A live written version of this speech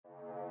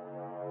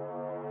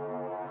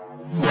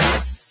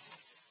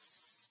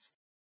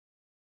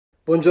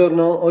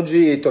Buongiorno,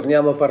 oggi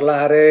torniamo a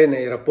parlare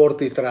nei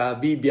rapporti tra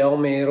Bibbia e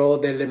Omero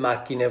delle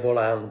macchine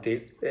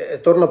volanti.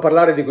 Torno a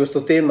parlare di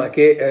questo tema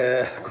che,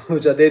 come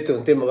ho già detto, è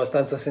un tema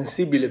abbastanza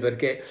sensibile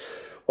perché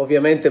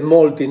ovviamente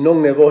molti non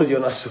ne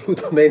vogliono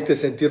assolutamente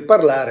sentir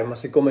parlare, ma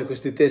siccome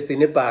questi testi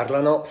ne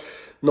parlano,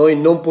 noi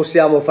non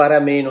possiamo fare a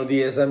meno di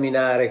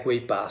esaminare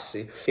quei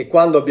passi. E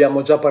quando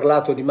abbiamo già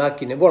parlato di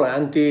macchine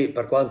volanti,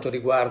 per quanto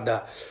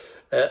riguarda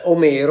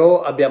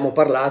Omero, abbiamo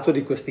parlato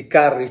di questi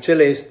carri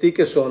celesti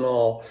che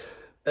sono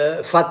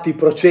fatti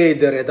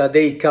procedere da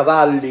dei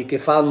cavalli che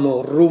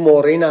fanno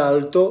rumore in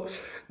alto,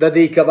 da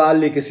dei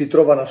cavalli che si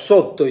trovano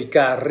sotto i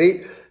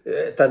carri,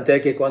 tant'è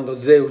che quando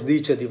Zeus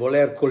dice di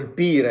voler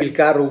colpire il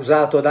carro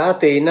usato da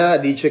Atena,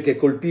 dice che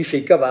colpisce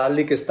i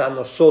cavalli che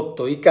stanno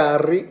sotto i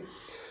carri.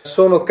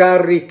 Sono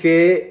carri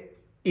che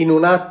in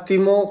un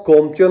attimo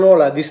compiono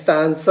la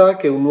distanza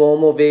che un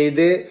uomo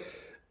vede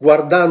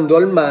guardando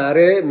al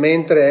mare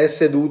mentre è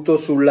seduto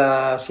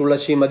sulla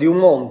cima di un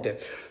monte.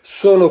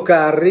 Sono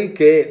carri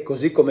che,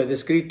 così come è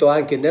descritto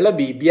anche nella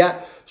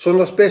Bibbia,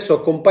 sono spesso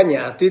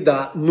accompagnati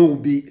da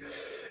nubi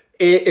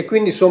e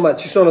quindi insomma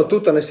ci sono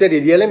tutta una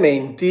serie di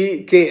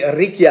elementi che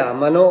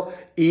richiamano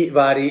i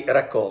vari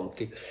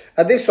racconti.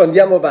 Adesso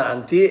andiamo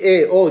avanti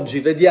e oggi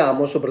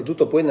vediamo,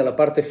 soprattutto poi nella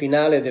parte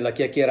finale della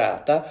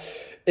chiacchierata,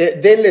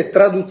 delle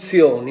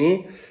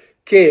traduzioni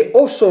che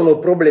o sono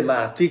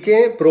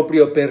problematiche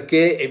proprio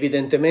perché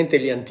evidentemente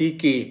gli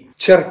antichi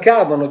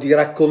cercavano di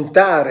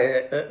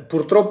raccontare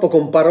purtroppo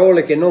con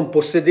parole che non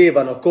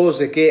possedevano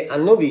cose che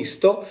hanno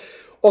visto,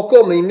 o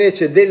come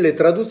invece delle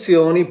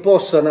traduzioni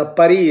possano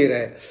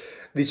apparire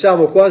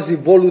diciamo quasi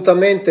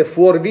volutamente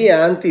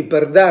fuorvianti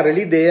per dare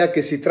l'idea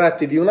che si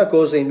tratti di una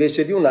cosa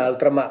invece di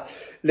un'altra, ma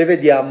le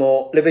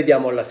vediamo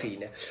alla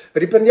fine.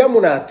 Riprendiamo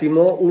un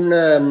attimo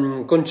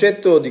un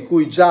concetto di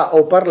cui già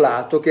ho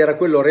parlato, che era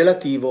quello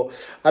relativo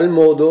al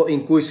modo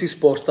in cui si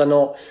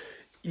spostano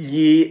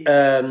i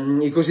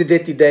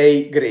cosiddetti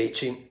dei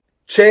greci.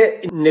 C'è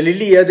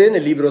nell'Iliade,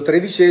 nel libro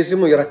 13,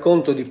 il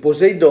racconto di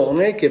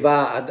Poseidone che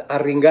va ad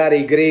arringare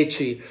i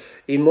greci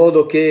in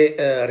modo che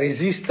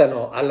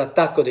resistano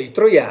all'attacco dei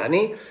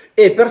troiani,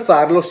 e per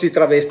farlo si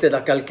traveste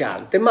da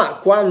calcante, ma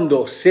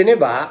quando se ne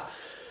va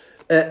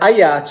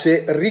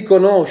Aiace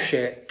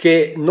riconosce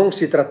che non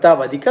si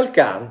trattava di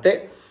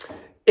calcante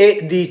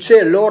e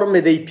dice: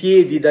 l'orme dei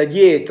piedi da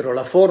dietro,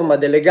 la forma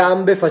delle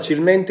gambe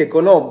facilmente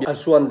conobbi al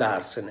suo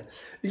andarsene.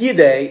 Gli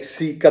dei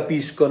si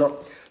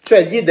capiscono,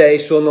 cioè gli dei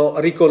sono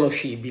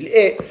riconoscibili.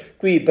 E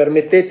qui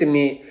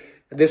permettetemi,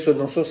 adesso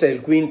non so se è il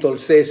quinto o il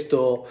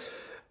sesto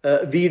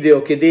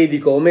video che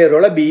dedico a Omero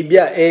alla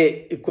Bibbia,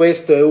 e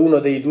questo è uno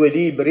dei due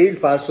libri, il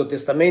Falso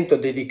Testamento,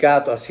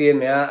 dedicato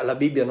assieme alla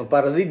Bibbia non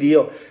parla di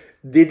Dio,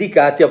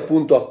 dedicati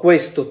appunto a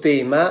questo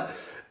tema,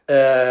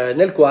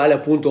 nel quale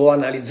appunto ho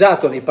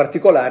analizzato nei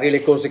particolari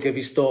le cose che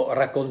vi sto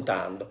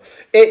raccontando.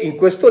 E in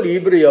questo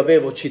libro io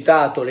avevo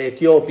citato le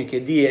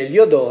Etiopiche di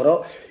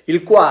Eliodoro,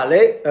 il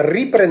quale,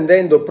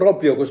 riprendendo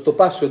proprio questo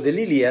passo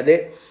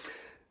dell'Iliade,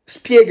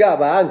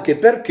 spiegava anche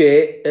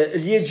perché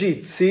gli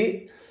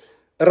egizi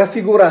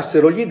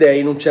raffigurassero gli dei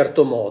in un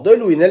certo modo, e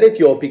lui nelle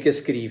Etiopiche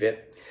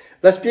scrive: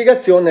 la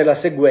spiegazione è la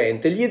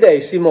seguente: gli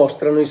dei si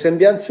mostrano in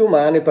sembianze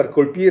umane per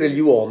colpire gli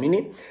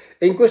uomini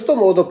e in questo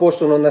modo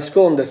possono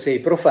nascondersi ai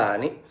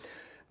profani,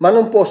 ma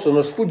non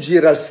possono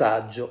sfuggire al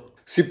saggio.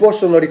 Si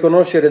possono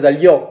riconoscere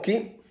dagli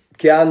occhi,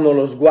 che hanno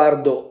lo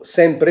sguardo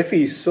sempre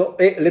fisso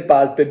e le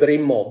palpebre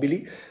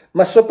immobili,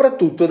 ma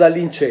soprattutto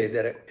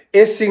dall'incedere.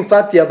 Essi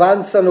infatti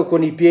avanzano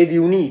con i piedi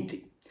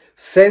uniti,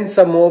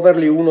 senza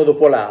muoverli uno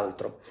dopo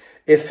l'altro,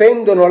 e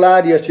fendono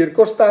l'aria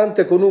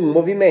circostante con un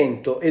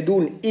movimento ed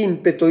un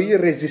impeto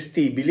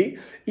irresistibili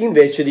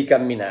invece di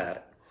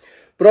camminare.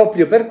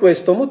 Proprio per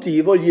questo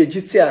motivo gli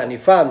egiziani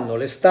fanno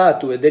le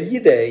statue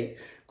degli dei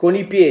con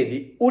i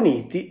piedi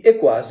uniti e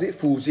quasi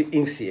fusi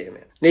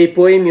insieme. Nei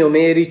poemi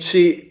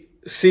omerici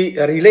si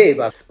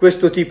rileva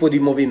questo tipo di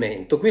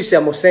movimento. Qui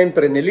siamo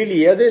sempre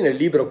nell'Iliade, nel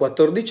libro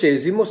 14,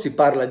 si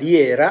parla di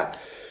Era,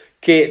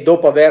 che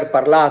dopo aver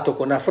parlato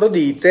con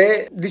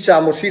Afrodite,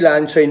 diciamo, si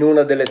lancia in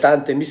una delle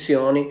tante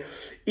missioni,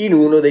 in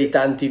uno dei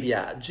tanti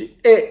viaggi.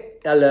 E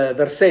al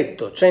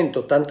versetto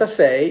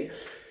 186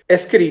 è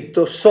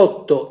scritto: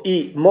 sotto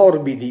i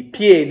morbidi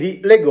piedi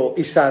legò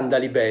i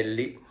sandali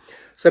belli.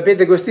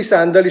 Sapete, questi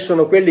sandali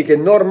sono quelli che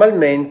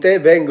normalmente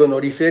vengono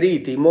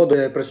riferiti in modo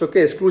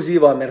pressoché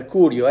esclusivo a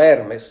Mercurio,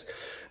 Hermes,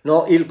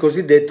 no? Il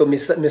cosiddetto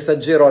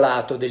messaggero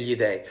alato degli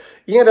dei.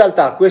 In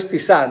realtà questi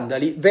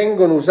sandali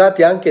vengono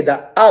usati anche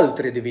da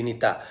altre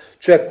divinità,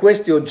 cioè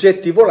questi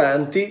oggetti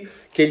volanti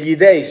che gli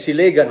dei si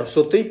legano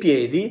sotto i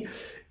piedi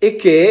e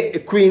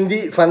che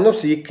quindi fanno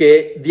sì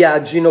che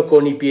viaggino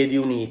con i piedi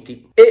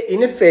uniti. E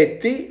in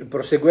effetti,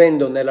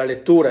 proseguendo nella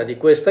lettura di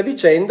questa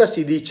vicenda,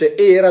 si dice: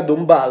 Era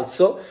d'un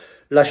balzo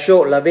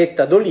lasciò la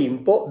vetta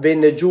d'Olimpo,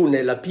 venne giù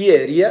nella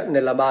Pieria,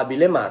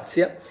 nell'amabile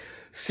Mazia,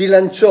 si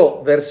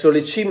lanciò verso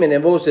le cime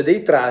nevose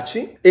dei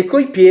Traci e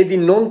coi piedi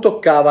non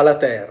toccava la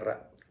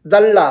terra.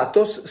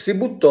 Dall'Atos si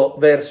buttò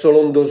verso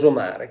l'ondoso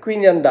mare.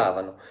 Quindi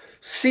andavano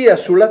sia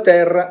sulla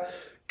terra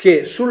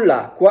che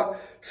sull'acqua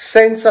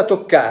senza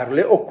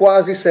toccarle o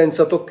quasi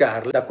senza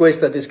toccarle. Da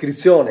questa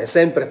descrizione,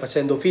 sempre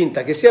facendo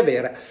finta che sia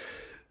vera,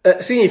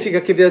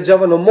 significa che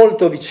viaggiavano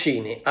molto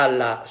vicini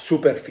alla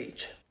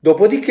superficie.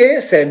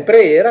 Dopodiché,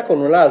 sempre era, con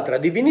un'altra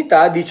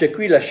divinità, dice: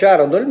 qui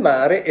lasciarono il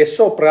mare e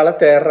sopra la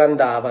terra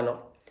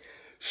andavano.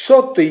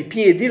 Sotto i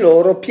piedi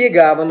loro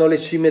piegavano le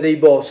cime dei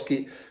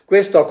boschi.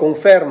 Questo a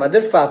conferma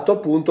del fatto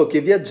appunto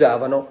che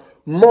viaggiavano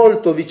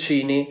molto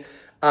vicini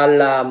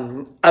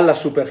alla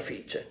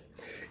superficie.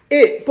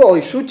 E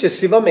poi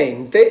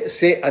successivamente,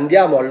 se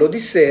andiamo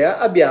all'Odissea,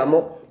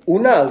 abbiamo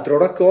un altro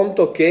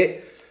racconto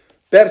che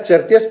per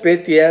certi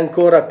aspetti è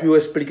ancora più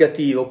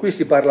esplicativo. Qui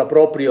si parla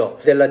proprio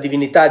della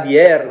divinità di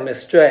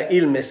Hermes, cioè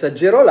il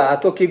messaggero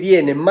alato che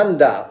viene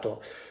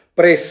mandato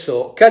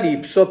presso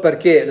Calipso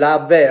perché la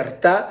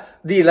avverta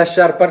di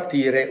lasciar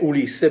partire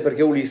Ulisse,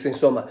 perché Ulisse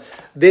insomma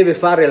deve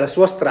fare la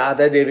sua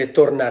strada e deve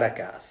tornare a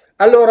casa.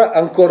 Allora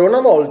ancora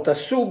una volta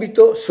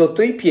subito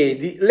sotto i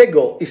piedi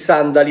legò i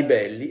sandali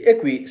belli e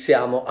qui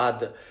siamo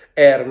ad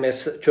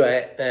Hermes,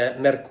 cioè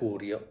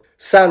Mercurio.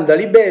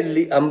 Sandali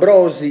belli,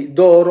 ambrosi,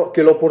 d'oro,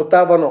 che lo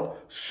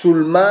portavano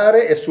sul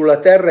mare e sulla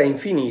terra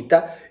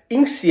infinita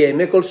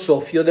insieme col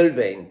soffio del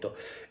vento.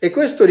 E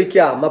questo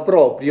richiama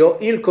proprio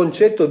il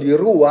concetto di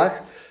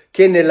ruach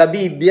che nella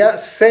Bibbia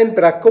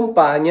sempre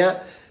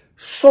accompagna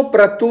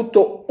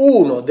soprattutto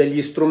uno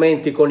degli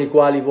strumenti con i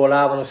quali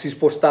volavano, si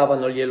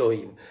spostavano gli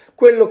Elohim,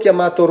 quello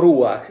chiamato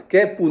ruach,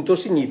 che appunto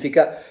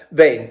significa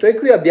vento. E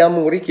qui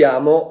abbiamo un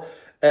richiamo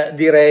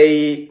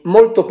direi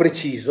molto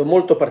preciso,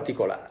 molto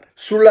particolare.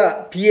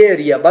 Sulla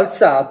pieria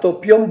balzato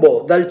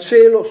piombò dal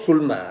cielo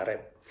sul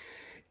mare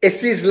e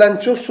si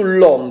slanciò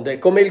sull'onde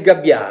come il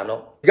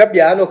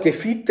gabbiano che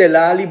fitte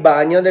l'ali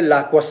bagna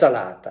dell'acqua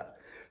salata.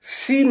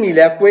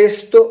 Simile a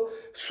questo,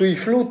 sui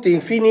flutti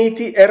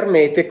infiniti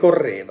Ermete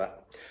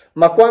correva.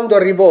 Ma quando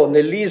arrivò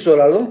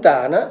nell'isola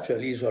lontana, cioè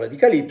l'isola di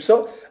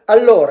Calipso,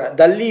 allora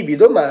dal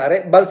livido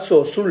mare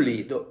balzò sul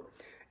lido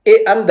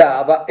e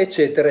andava,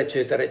 eccetera,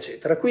 eccetera,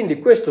 eccetera. Quindi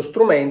questo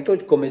strumento,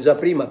 come già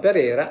prima per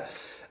Era,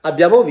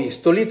 abbiamo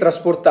visto, li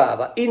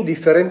trasportava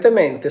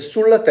indifferentemente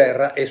sulla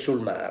terra e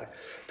sul mare.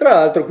 Tra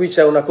l'altro qui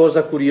c'è una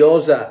cosa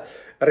curiosa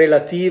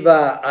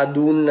relativa ad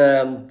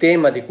un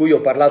tema di cui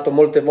ho parlato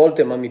molte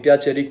volte, ma mi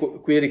piace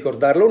qui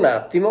ricordarlo un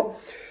attimo,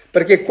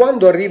 perché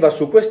quando arriva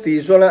su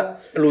quest'isola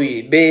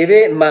lui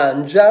beve,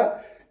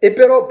 mangia e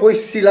però poi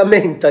si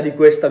lamenta di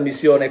questa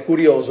missione. È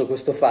curioso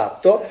questo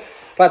fatto.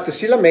 Infatti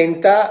si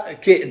lamenta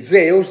che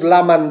Zeus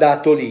l'ha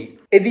mandato lì.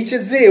 E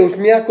dice: Zeus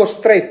mi ha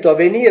costretto a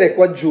venire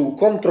qua giù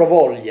contro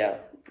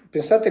voglia.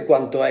 Pensate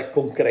quanto è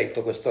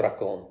concreto questo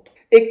racconto.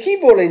 E chi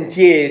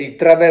volentieri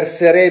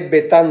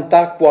traverserebbe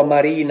tant'acqua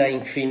marina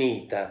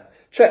infinita?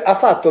 Cioè ha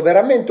fatto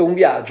veramente un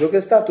viaggio che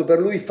è stato per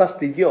lui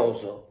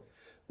fastidioso.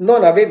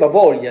 Non aveva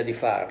voglia di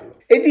farlo.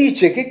 E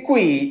dice che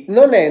qui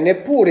non è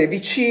neppure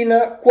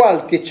vicina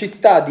qualche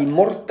città di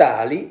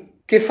mortali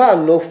che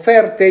fanno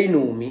offerte ai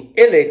numi,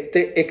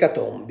 elette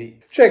ecatombi.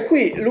 Cioè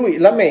qui lui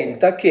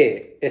lamenta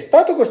che è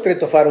stato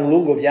costretto a fare un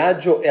lungo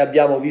viaggio e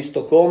abbiamo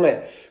visto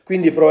come,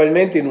 quindi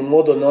probabilmente in un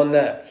modo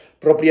non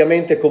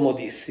propriamente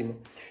comodissimo.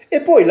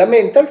 E poi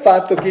lamenta il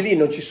fatto che lì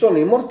non ci sono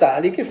i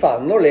mortali che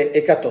fanno le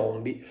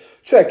ecatombi,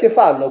 cioè che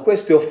fanno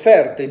queste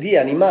offerte di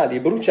animali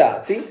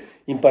bruciati,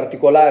 in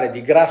particolare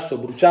di grasso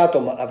bruciato,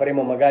 ma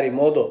avremo magari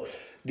modo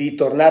di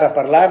tornare a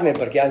parlarne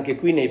perché anche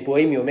qui nei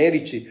poemi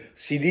omerici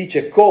si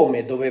dice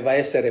come doveva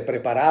essere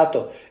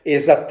preparato,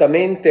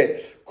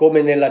 esattamente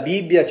come nella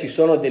Bibbia ci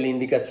sono delle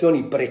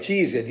indicazioni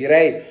precise,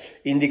 direi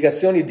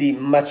indicazioni di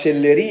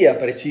macelleria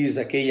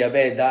precisa che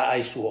Yahweh dà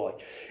ai suoi.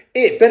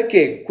 E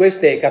perché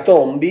queste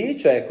ecatombi,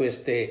 cioè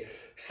questi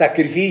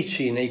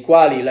sacrifici nei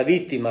quali la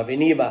vittima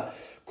veniva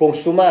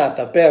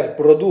consumata per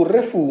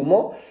produrre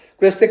fumo,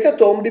 queste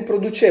ecatombi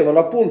producevano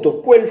appunto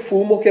quel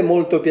fumo che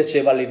molto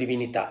piaceva alle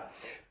divinità.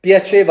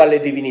 Piaceva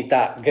alle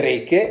divinità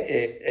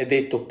greche, è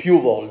detto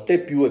più volte,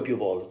 più e più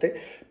volte,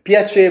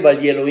 piaceva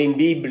agli Elohim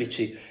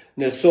biblici,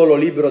 nel solo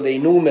libro dei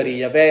numeri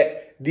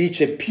Yahweh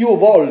dice più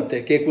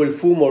volte che quel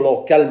fumo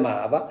lo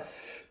calmava,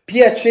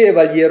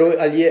 piaceva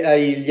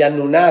agli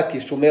Anunnaki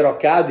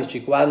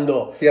sumero-accadici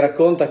quando si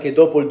racconta che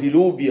dopo il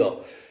diluvio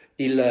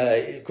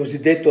il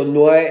cosiddetto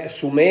Noè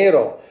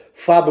sumero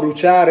fa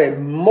bruciare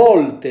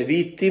molte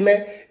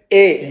vittime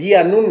e gli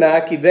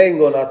Anunnaki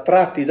vengono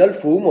attratti dal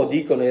fumo,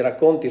 dicono i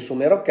racconti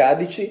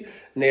sumero-accadici,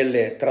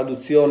 nelle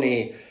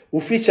traduzioni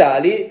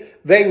ufficiali,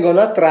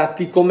 vengono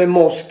attratti come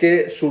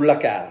mosche sulla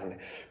carne.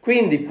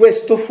 Quindi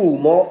questo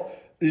fumo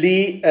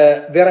li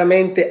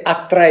veramente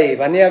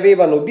attraeva, ne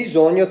avevano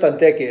bisogno,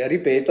 tant'è che,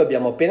 ripeto,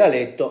 abbiamo appena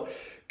letto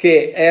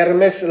che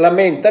Hermes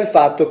lamenta il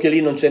fatto che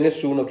lì non c'è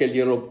nessuno che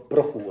glielo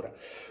procura.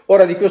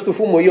 Ora di questo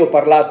fumo io ho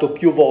parlato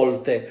più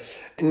volte,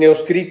 ne ho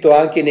scritto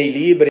anche nei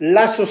libri,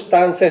 la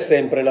sostanza è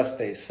sempre la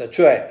stessa,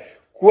 cioè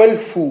quel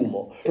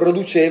fumo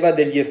produceva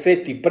degli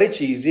effetti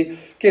precisi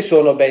che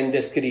sono ben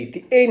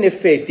descritti e in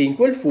effetti in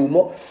quel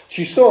fumo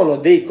ci sono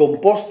dei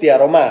composti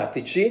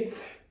aromatici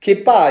che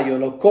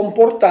paiono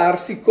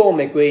comportarsi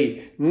come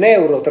quei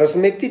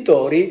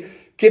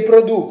neurotrasmettitori che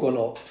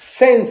producono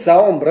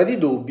senza ombra di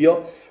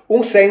dubbio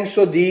un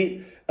senso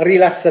di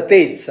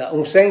rilassatezza,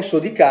 un senso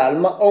di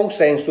calma o un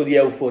senso di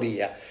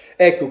euforia.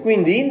 Ecco,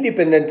 quindi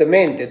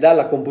indipendentemente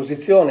dalla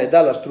composizione e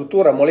dalla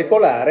struttura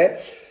molecolare,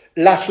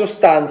 la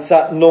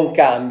sostanza non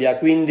cambia.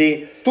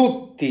 Quindi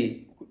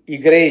tutti i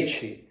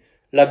greci,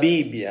 la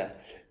Bibbia,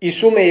 i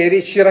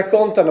Sumeri ci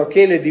raccontano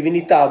che le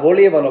divinità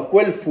volevano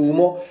quel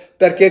fumo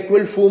perché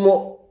quel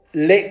fumo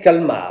le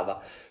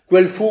calmava.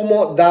 Quel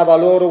fumo dava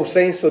loro un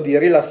senso di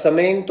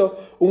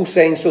rilassamento, un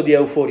senso di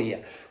euforia.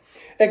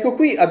 Ecco,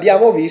 qui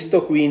abbiamo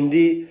visto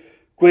quindi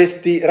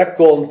questi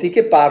racconti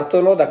che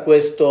partono da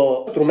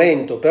questo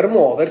strumento per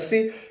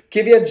muoversi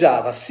che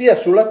viaggiava sia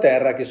sulla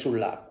terra che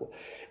sull'acqua.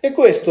 E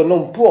questo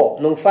non può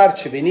non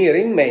farci venire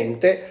in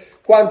mente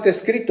quanto è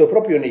scritto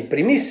proprio nei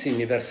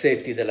primissimi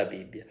versetti della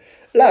Bibbia,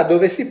 là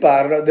dove si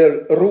parla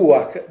del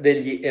Ruach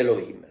degli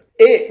Elohim.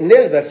 E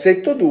nel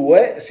versetto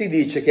 2 si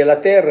dice che la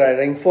terra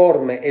era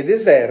informe e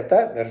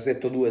deserta,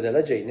 versetto 2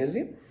 della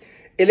Genesi,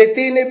 e le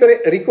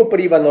tenebre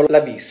ricoprivano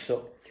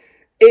l'abisso,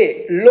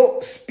 e lo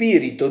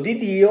Spirito di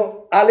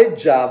Dio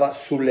aleggiava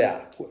sulle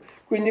acque.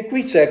 Quindi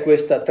qui c'è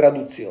questa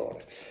traduzione.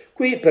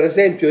 Qui, per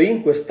esempio,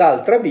 in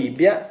quest'altra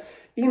Bibbia,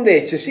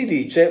 invece si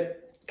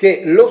dice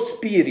che lo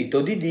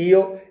Spirito di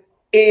Dio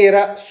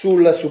era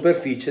sulla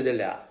superficie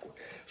delle acque.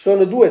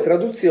 Sono due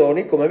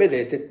traduzioni, come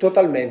vedete,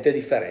 totalmente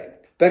differenti.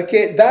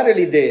 Perché dare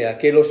l'idea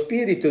che lo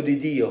Spirito di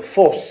Dio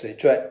fosse,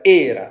 cioè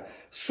era,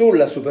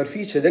 sulla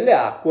superficie delle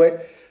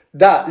acque,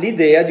 dà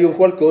l'idea di un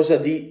qualcosa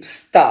di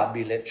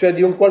stabile, cioè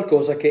di un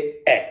qualcosa che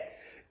è.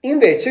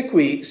 Invece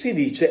qui si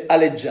dice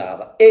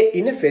aleggiava, e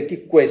in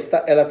effetti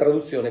questa è la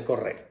traduzione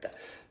corretta,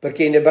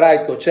 perché in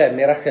ebraico c'è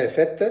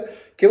merachefet,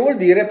 che vuol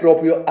dire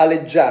proprio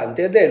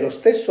aleggiante, ed è lo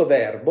stesso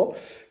verbo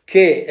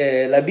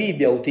che la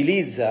Bibbia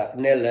utilizza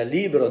nel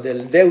libro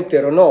del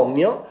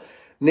Deuteronomio,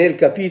 nel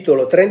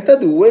capitolo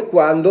 32,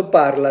 quando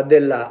parla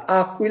della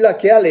aquila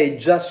che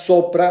aleggia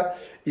sopra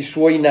i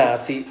suoi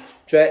nati,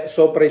 cioè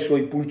sopra i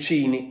suoi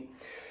pulcini,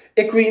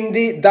 e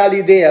quindi dà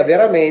l'idea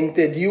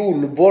veramente di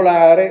un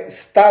volare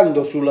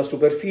stando sulla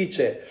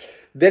superficie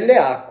delle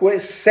acque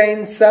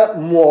senza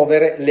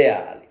muovere le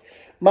ali.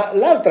 Ma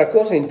l'altra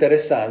cosa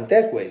interessante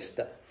è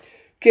questa,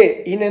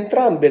 che in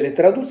entrambe le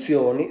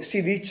traduzioni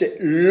si dice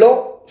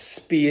lo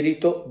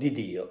Spirito di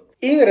Dio.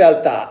 In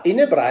realtà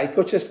in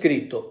ebraico c'è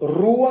scritto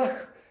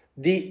Ruach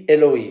di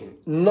Elohim,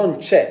 non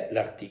c'è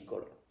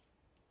l'articolo.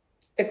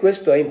 E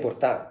questo è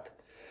importante,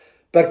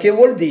 perché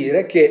vuol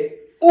dire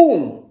che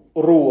un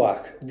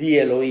Ruach di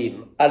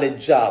Elohim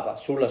aleggiava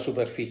sulla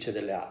superficie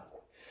delle acque,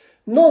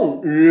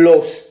 non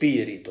lo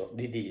Spirito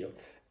di Dio.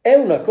 È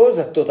una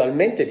cosa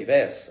totalmente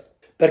diversa,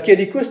 perché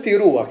di questi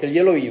Ruach gli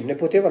Elohim ne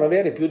potevano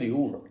avere più di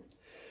uno.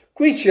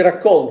 Qui ci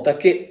racconta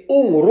che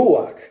un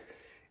Ruach,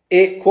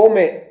 e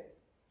come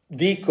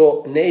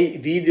dico nei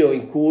video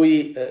in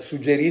cui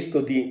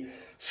suggerisco di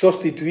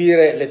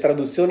sostituire le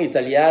traduzioni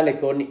italiane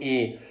con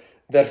i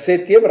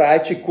versetti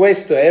ebraici,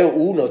 questo è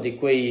uno di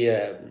quei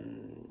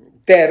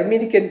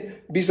termini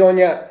che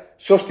bisogna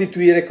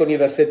sostituire con i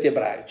versetti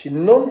ebraici.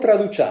 Non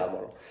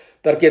traduciamolo,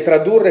 perché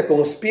tradurre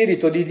con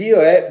Spirito di Dio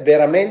è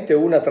veramente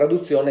una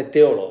traduzione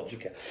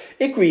teologica.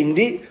 E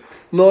quindi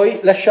noi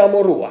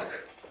lasciamo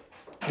Ruach.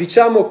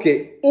 Diciamo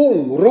che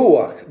un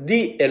Ruach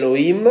di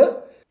Elohim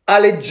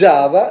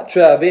aleggiava,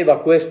 cioè aveva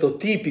questo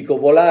tipico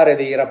volare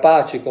dei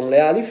rapaci con le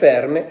ali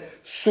ferme,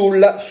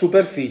 sulla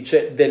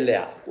superficie delle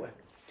acque.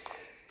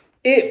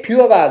 E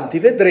più avanti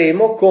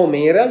vedremo come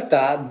in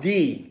realtà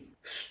di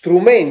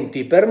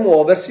strumenti per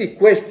muoversi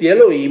questi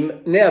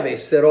Elohim ne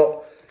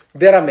avessero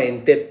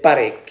veramente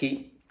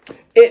parecchi.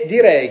 E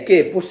direi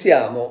che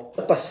possiamo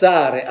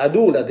passare ad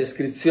una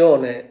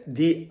descrizione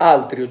di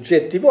altri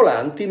oggetti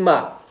volanti,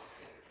 ma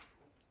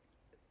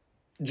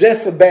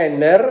Jeff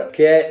Benner,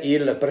 che è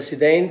il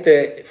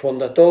presidente,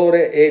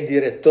 fondatore e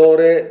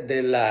direttore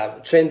del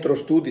Centro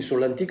Studi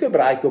sull'Antico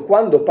Ebraico,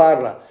 quando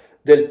parla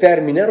del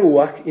termine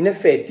Ruach, in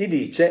effetti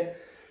dice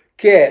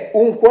che è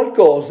un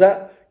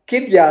qualcosa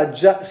che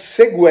viaggia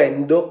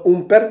seguendo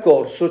un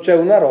percorso, cioè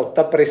una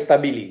rotta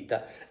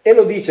prestabilita. E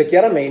lo dice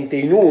chiaramente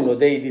in uno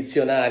dei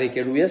dizionari che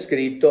lui ha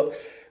scritto,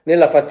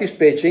 nella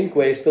fattispecie in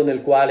questo,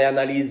 nel quale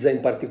analizza in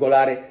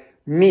particolare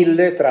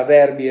 1000 tra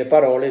verbi e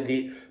parole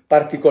di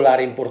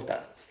particolare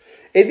importanza.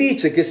 E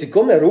dice che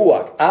siccome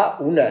Ruach ha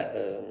un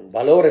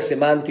valore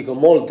semantico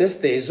molto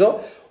esteso,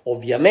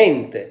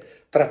 ovviamente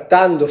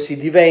trattandosi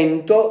di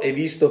vento, e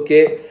visto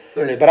che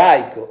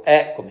l'ebraico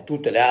è, come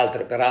tutte le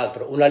altre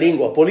peraltro, una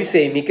lingua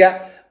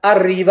polisemica,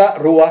 arriva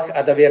Ruach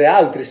ad avere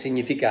altri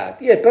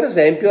significati, e per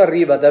esempio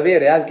arriva ad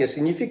avere anche il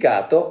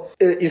significato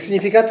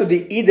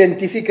di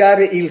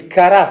identificare il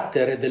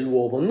carattere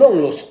dell'uomo, non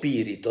lo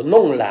spirito,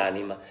 non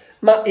l'anima,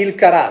 ma il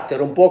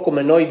carattere, un po'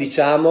 come noi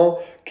diciamo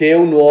che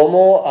un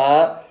uomo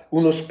ha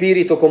uno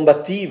spirito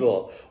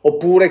combattivo,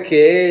 oppure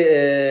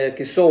che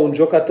un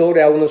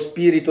giocatore ha uno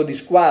spirito di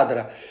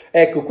squadra.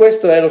 Ecco,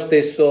 questo è lo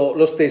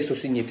stesso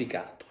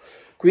significato.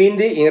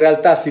 Quindi in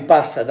realtà si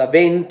passa da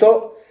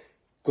vento,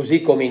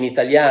 così come in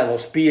italiano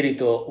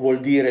spirito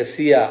vuol dire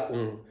sia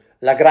un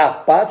la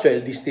grappa, cioè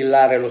il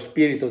distillare lo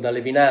spirito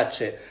dalle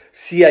minacce,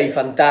 sia i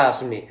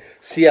fantasmi,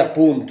 sia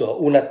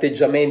appunto un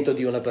atteggiamento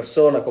di una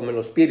persona come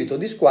lo spirito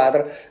di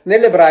squadra,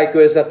 nell'ebraico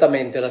è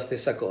esattamente la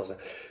stessa cosa.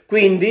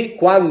 Quindi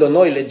quando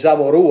noi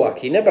leggiamo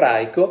ruach in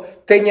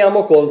ebraico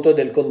teniamo conto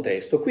del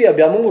contesto. Qui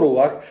abbiamo un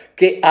ruach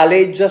che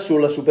aleggia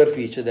sulla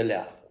superficie delle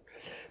acque.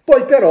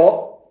 Poi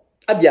però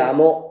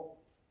abbiamo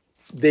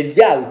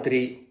degli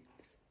altri,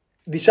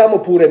 diciamo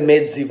pure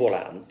mezzi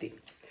volanti.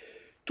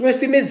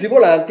 Questi mezzi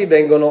volanti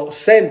vengono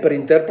sempre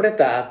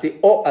interpretati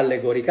o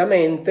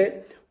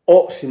allegoricamente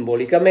o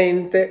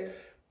simbolicamente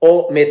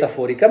o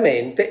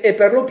metaforicamente e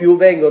per lo più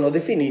vengono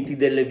definiti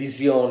delle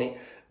visioni,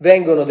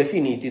 vengono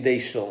definiti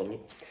dei sogni.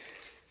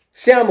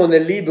 Siamo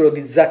nel libro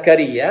di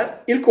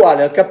Zaccaria, il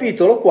quale al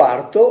capitolo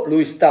 4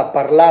 lui sta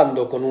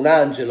parlando con un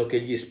angelo,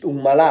 un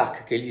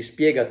malach che gli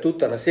spiega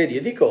tutta una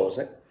serie di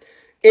cose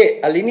e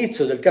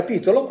all'inizio del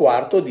capitolo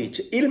 4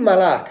 dice: il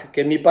malach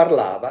che mi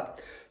parlava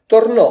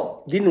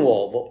tornò di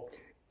nuovo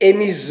e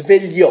mi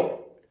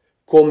svegliò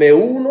come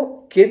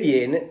uno che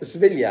viene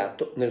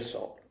svegliato nel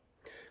sonno.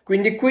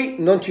 Quindi qui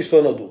non ci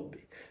sono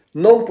dubbi.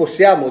 Non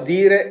possiamo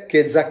dire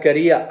che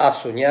Zaccaria ha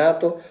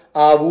sognato,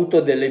 ha avuto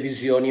delle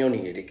visioni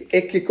oniriche.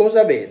 E che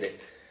cosa vede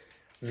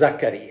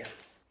Zaccaria?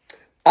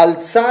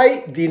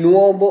 Alzai di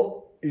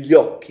nuovo gli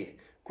occhi,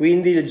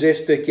 quindi il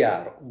gesto è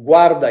chiaro,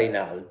 guarda in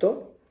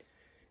alto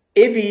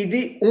e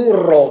vidi un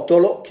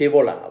rotolo che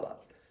volava.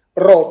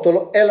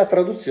 Rotolo è la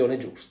traduzione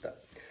giusta.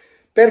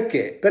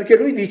 Perché? Perché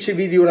lui dice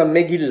vidi una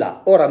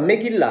Megillah. Ora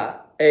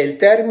Megillah è il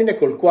termine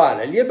col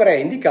quale gli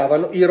ebrei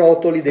indicavano i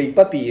rotoli dei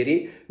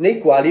papiri nei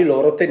quali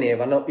loro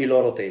tenevano i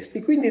loro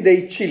testi, quindi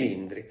dei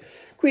cilindri.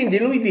 Quindi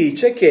lui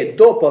dice che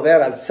dopo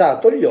aver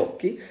alzato gli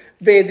occhi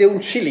vede un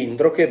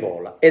cilindro che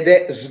vola ed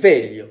è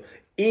sveglio,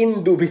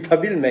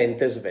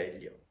 indubitabilmente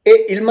sveglio.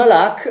 E il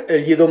malach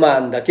gli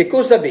domanda che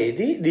cosa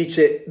vedi?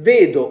 Dice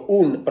vedo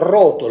un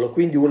rotolo,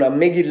 quindi una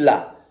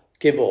Megillah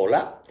che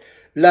vola.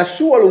 La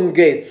sua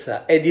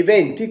lunghezza è di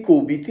 20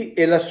 cubiti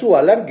e la sua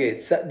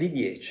larghezza di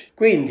 10.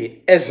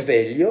 Quindi è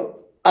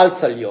sveglio,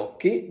 alza gli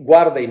occhi,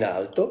 guarda in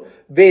alto,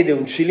 vede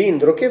un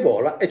cilindro che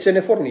vola e ce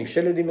ne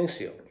fornisce le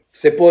dimensioni.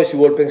 Se poi si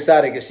vuol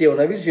pensare che sia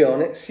una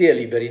visione, si è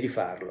liberi di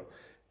farlo.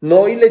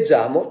 Noi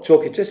leggiamo ciò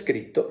che c'è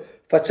scritto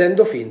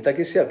facendo finta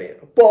che sia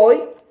vero. Poi,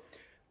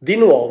 di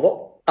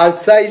nuovo,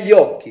 alzai gli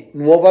occhi,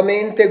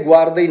 nuovamente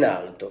guarda in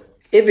alto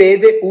e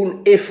vede un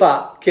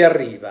efà che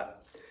arriva.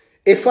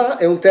 Efà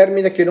è un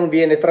termine che non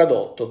viene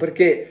tradotto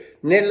perché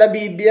nella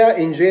Bibbia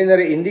in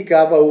genere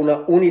indicava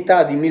una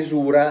unità di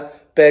misura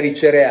per i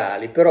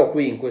cereali, però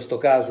qui in questo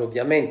caso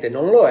ovviamente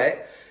non lo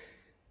è.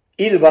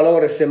 Il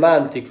valore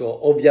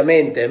semantico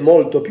ovviamente è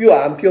molto più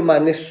ampio, ma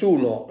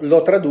nessuno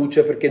lo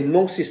traduce perché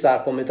non si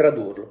sa come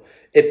tradurlo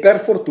e per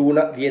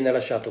fortuna viene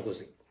lasciato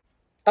così.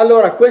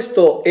 Allora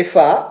questo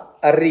efà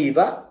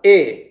arriva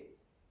e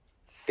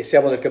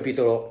siamo nel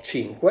capitolo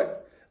 5.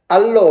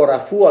 Allora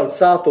fu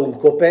alzato un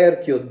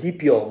coperchio di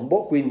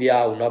piombo, quindi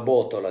ha una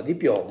botola di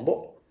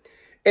piombo,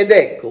 ed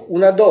ecco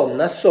una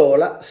donna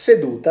sola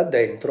seduta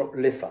dentro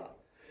l'efà.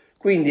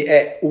 Quindi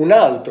è un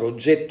altro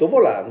oggetto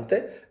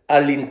volante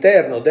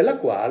all'interno della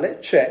quale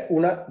c'è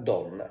una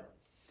donna.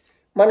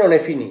 Ma non è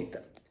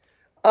finita.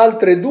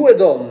 Altre 2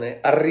 donne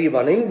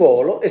arrivano in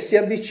volo e si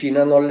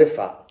avvicinano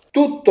all'efà.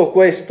 Tutto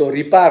questo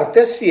riparte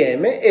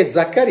assieme e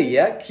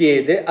Zaccaria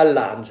chiede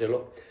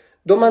all'angelo.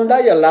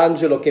 Domandai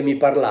all'angelo che mi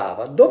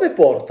parlava, dove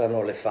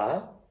portano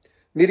l'efà?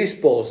 Mi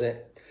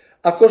rispose,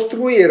 a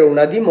costruire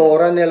una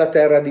dimora nella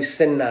terra di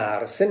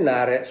Sennar.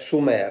 Sennar è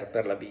Sumer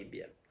per la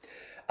Bibbia.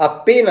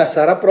 Appena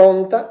sarà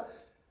pronta,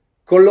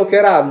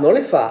 collocheranno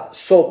l'efà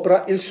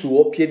sopra il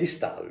suo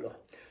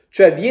piedistallo.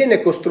 Cioè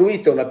viene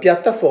costruita una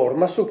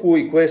piattaforma su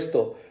cui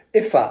questo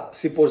efà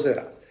si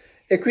poserà.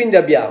 E quindi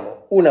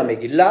abbiamo una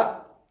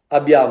Megillah,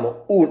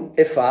 abbiamo un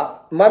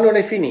efà, ma non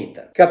è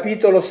finita.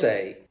 Capitolo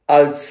 6.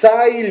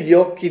 Alzai gli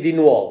occhi di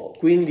nuovo,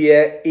 quindi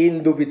è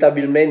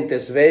indubitabilmente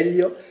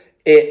sveglio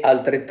e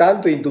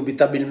altrettanto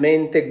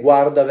indubitabilmente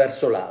guarda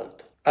verso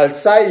l'alto.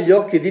 Alzai gli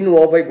occhi di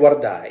nuovo e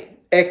guardai.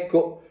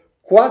 Ecco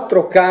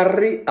 4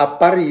 carri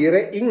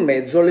apparire in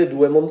mezzo alle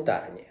 2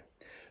 montagne.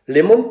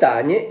 Le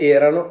montagne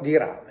erano di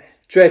rame,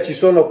 cioè ci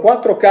sono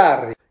 4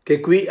 carri che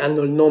qui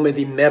hanno il nome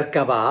di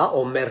Merkavah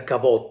o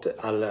Merkavot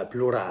al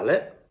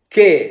plurale,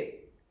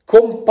 che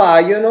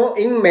compaiono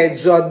in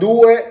mezzo a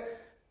 2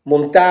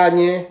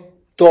 montagne,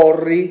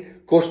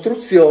 torri,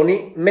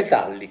 costruzioni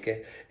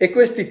metalliche e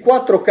questi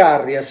 4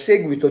 carri a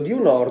seguito di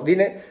un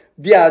ordine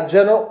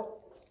viaggiano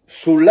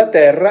sulla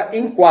terra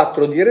in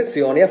 4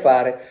 direzioni a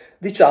fare,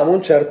 diciamo,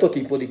 un certo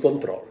tipo di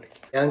controlli.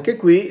 E anche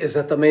qui,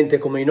 esattamente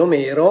come in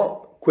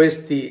Omero,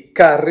 questi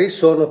carri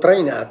sono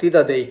trainati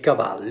da dei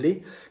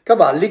cavalli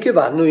che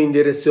vanno in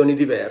direzioni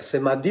diverse,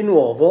 ma di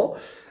nuovo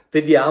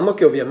vediamo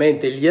che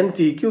ovviamente gli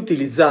antichi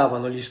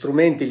utilizzavano gli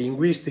strumenti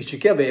linguistici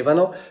che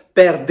avevano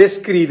per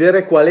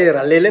descrivere qual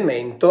era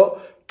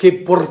l'elemento che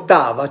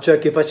portava, cioè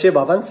che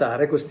faceva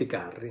avanzare questi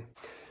carri.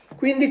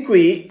 Quindi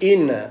qui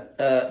in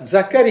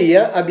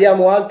Zaccaria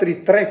abbiamo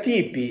altri 3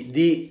 tipi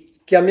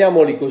di,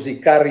 chiamiamoli così,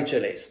 carri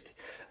celesti.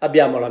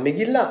 abbiamo la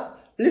Megillah,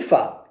 le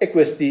Fa e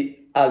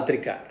questi altri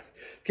carri,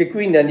 che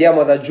quindi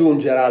andiamo ad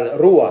aggiungere al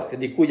Ruach,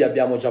 di cui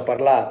abbiamo già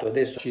parlato,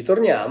 adesso ci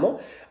torniamo,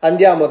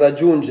 andiamo ad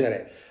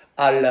aggiungere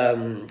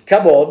al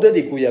Kavod,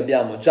 di cui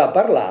abbiamo già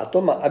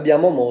parlato, ma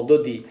abbiamo modo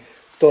di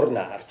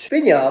tornarci.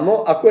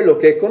 Veniamo a quello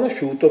che è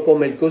conosciuto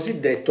come il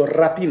cosiddetto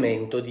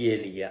rapimento di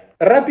Elia.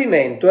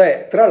 Rapimento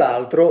è, tra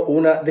l'altro,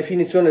 una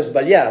definizione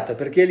sbagliata,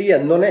 perché Elia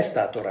non è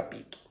stato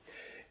rapito.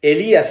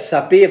 Elia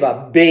sapeva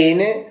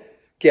bene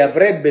che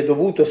avrebbe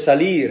dovuto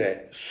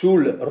salire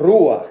sul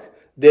Ruach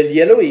degli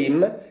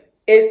Elohim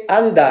e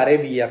andare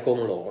via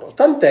con loro.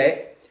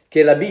 Tant'è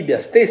che la Bibbia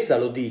stessa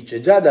lo dice,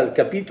 già dal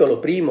capitolo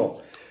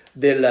 1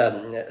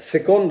 del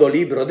secondo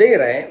libro dei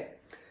Re,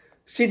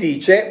 si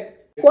dice: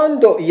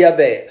 quando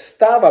Yahweh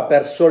stava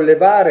per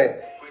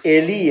sollevare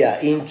Elia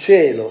in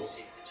cielo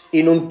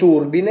in un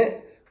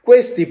turbine,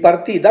 questi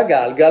partì da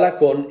Galgala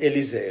con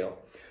Eliseo.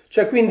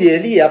 Cioè quindi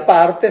Elia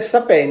parte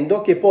sapendo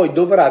che poi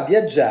dovrà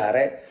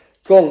viaggiare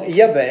con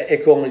Yahweh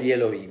e con gli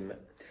Elohim.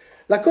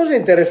 La cosa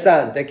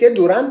interessante è che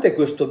durante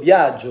questo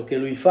viaggio che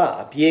lui fa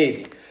a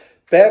piedi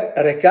per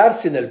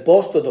recarsi nel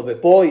posto dove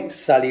poi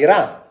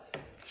salirà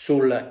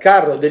sul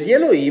carro degli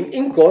Elohim,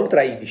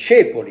 incontra i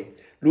discepoli.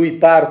 Lui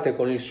parte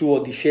con il suo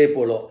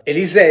discepolo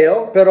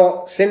Eliseo,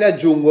 però se ne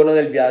aggiungono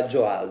nel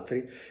viaggio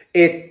altri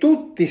e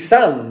tutti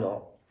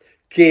sanno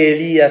che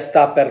Elia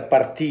sta per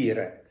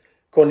partire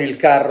con il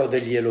carro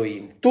degli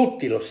Elohim.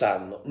 Tutti lo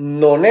sanno,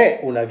 non è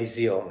una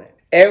visione,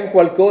 è un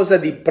qualcosa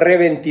di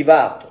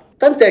preventivato.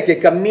 Tant'è che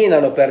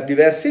camminano per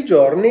diversi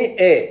giorni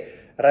e,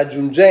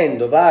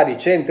 raggiungendo vari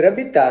centri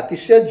abitati,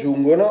 si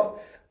aggiungono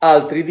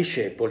altri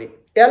discepoli.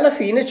 E alla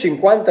fine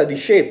 50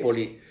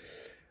 discepoli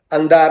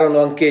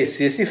andarono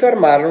anch'essi e si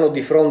fermarono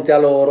di fronte a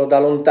loro da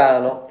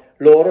lontano.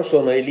 Loro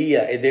sono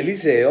Elia ed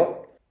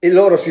Eliseo e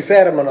loro si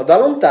fermano da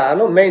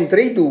lontano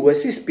mentre i due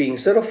si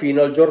spinsero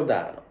fino al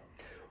Giordano.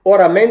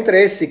 Ora,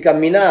 mentre essi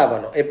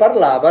camminavano e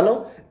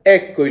parlavano,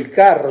 ecco il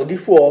carro di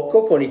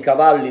fuoco con i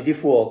cavalli di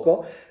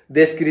fuoco,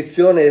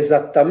 descrizione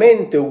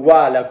esattamente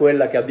uguale a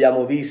quella che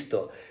abbiamo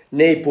visto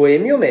nei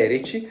poemi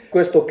omerici.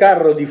 Questo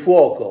carro di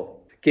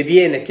fuoco, che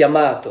viene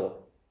chiamato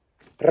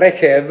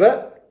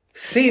Rechev,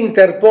 si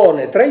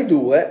interpone tra i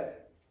due,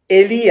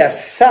 Elia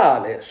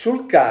sale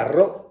sul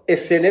carro e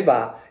se ne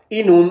va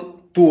in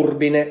un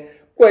turbine.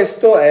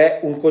 Questo è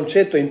un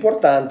concetto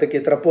importante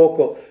che tra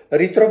poco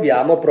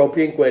ritroviamo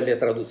proprio in quelle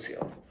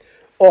traduzioni.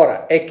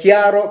 Ora, è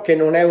chiaro che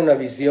non è una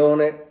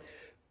visione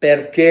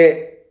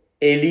perché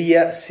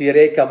Elia si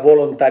reca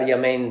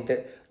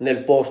volontariamente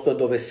nel posto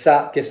dove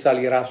sa che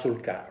salirà sul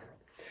carro.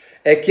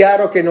 È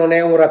chiaro che non è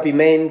un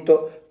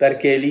rapimento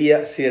perché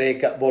Elia si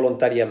reca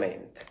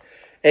volontariamente.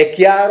 È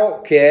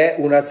chiaro che è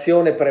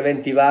un'azione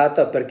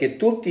preventivata perché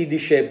tutti i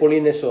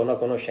discepoli ne sono a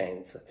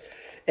conoscenza.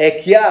 È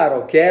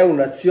chiaro che è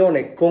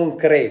un'azione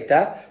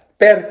concreta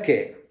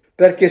perché?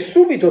 Perché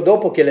subito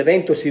dopo che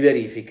l'evento si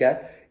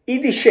verifica, i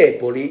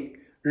discepoli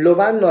lo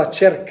vanno a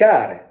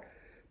cercare,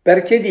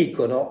 perché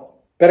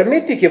dicono: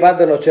 permetti che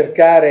vadano a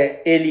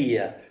cercare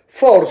Elia,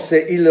 forse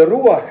il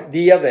Ruach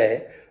di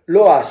Yahweh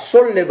lo ha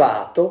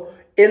sollevato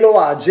e lo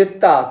ha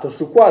gettato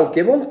su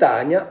qualche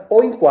montagna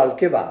o in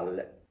qualche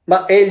valle.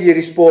 Ma egli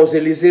rispose,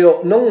 Eliseo: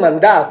 non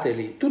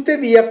mandateli.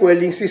 Tuttavia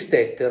quelli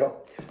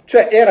insistettero.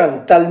 Cioè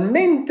erano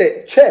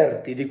talmente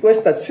certi di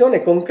questa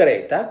azione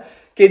concreta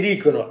che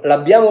dicono: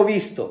 l'abbiamo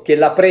visto che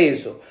l'ha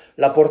preso,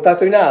 l'ha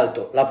portato in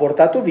alto, l'ha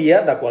portato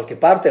via, da qualche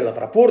parte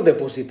l'avrà pur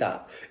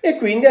depositato e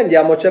quindi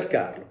andiamo a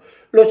cercarlo.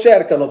 Lo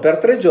cercano per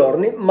 3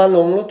 giorni ma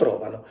non lo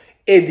trovano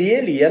e di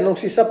Elia non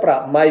si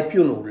saprà mai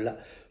più nulla,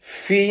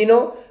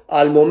 fino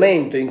al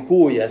momento in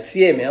cui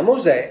assieme a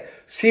Mosè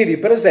si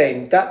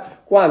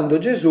ripresenta quando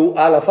Gesù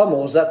ha la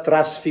famosa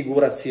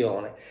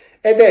trasfigurazione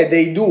ed è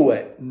dei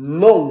due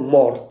non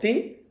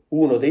morti,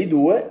 uno dei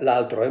due,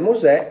 l'altro è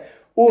Mosè,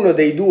 uno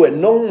dei due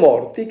non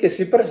morti che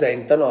si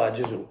presentano a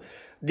Gesù.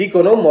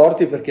 Dico non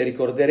morti perché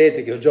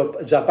ricorderete che ho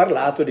già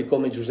parlato di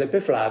come Giuseppe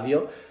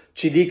Flavio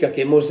ci dica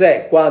che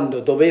Mosè,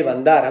 quando doveva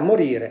andare a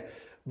morire,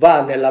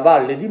 va nella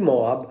valle di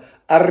Moab,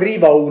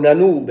 arriva una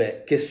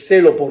nube che se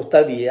lo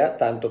porta via,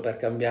 tanto per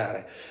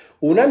cambiare,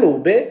 una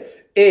nube.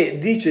 E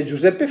dice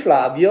Giuseppe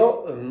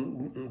Flavio,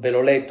 ve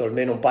l'ho letto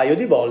almeno un paio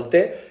di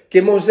volte, che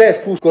Mosè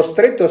fu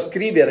costretto a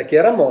scrivere che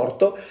era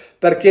morto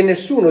perché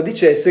nessuno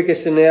dicesse che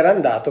se n'era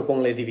andato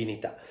con le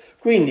divinità.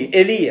 Quindi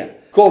Elia,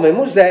 come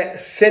Mosè,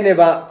 se ne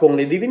va con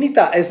le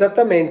divinità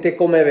esattamente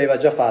come aveva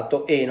già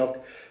fatto Enoch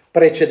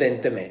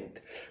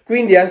precedentemente.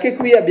 Quindi anche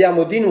qui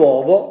abbiamo di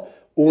nuovo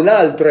un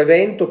altro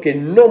evento che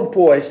non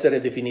può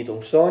essere definito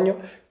un sogno,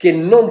 che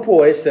non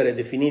può essere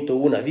definito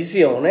una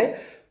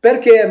visione,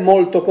 perché è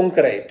molto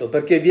concreto,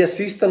 perché vi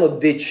assistono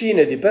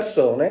decine di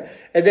persone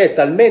ed è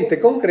talmente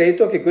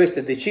concreto che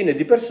queste decine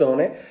di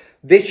persone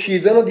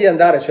decidono di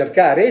andare a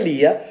cercare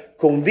Elia,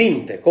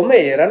 convinte come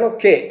erano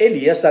che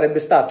Elia sarebbe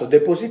stato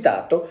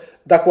depositato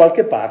da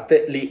qualche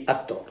parte lì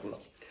attorno.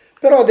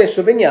 Però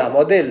adesso veniamo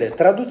a delle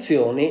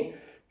traduzioni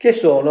che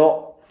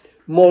sono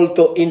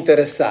molto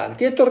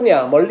interessanti e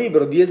torniamo al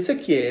libro di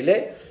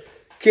Ezechiele,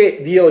 che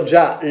vi ho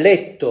già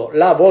letto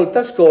la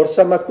volta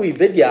scorsa, ma qui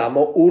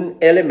vediamo un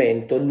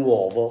elemento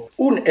nuovo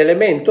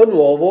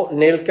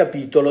nel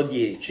capitolo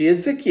 10.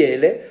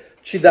 Ezechiele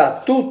ci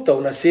dà tutta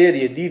una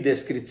serie di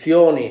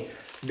descrizioni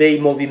dei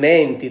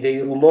movimenti, dei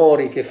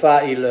rumori che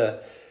fa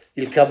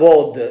il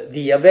kavod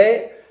di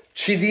Yahweh,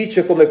 ci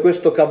dice come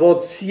questo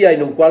kavod sia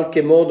in un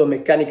qualche modo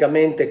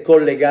meccanicamente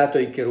collegato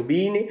ai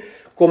cherubini,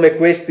 come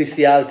questi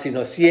si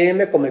alzino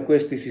assieme, come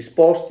questi si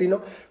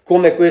spostino,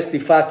 come questi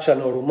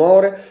facciano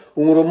rumore,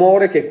 un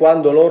rumore che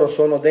quando loro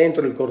sono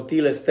dentro il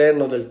cortile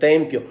esterno del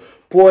Tempio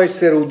può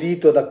essere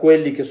udito da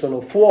quelli che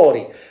sono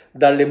fuori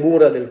dalle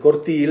mura del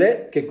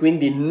cortile, che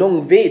quindi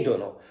non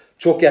vedono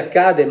ciò che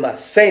accade ma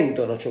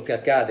sentono ciò che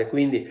accade,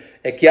 quindi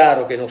è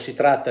chiaro che non si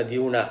tratta di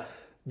una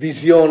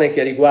visione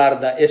che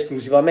riguarda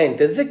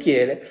esclusivamente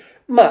Ezechiele,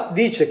 ma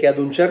dice che ad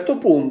un certo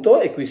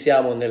punto, e qui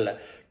siamo nel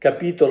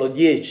capitolo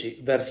 10,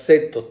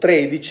 versetto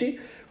 13,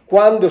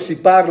 quando si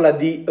parla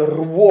di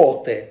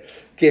ruote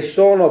che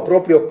sono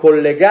proprio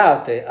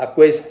collegate a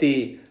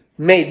questi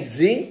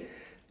mezzi,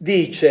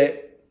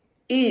 dice: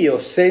 io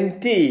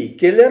sentii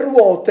che le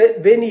ruote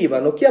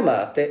venivano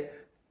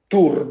chiamate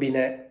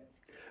turbine.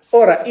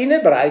 Ora, in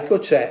ebraico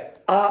c'è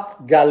a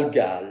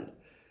galgal,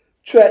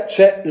 cioè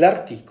c'è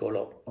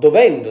l'articolo.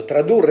 Dovendo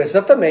tradurre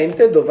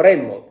esattamente,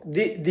 dovremmo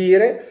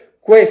dire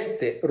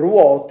queste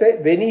ruote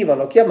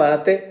venivano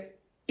chiamate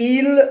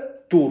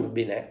il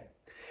turbine.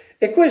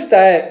 E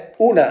questa è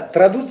una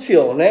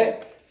traduzione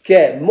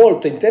che è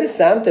molto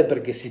interessante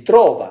perché si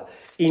trova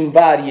in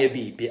varie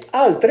Bibbie.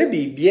 Altre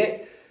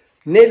Bibbie,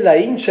 nella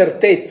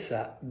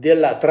incertezza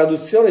della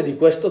traduzione di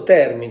questo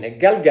termine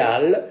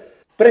galgal,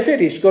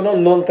 preferiscono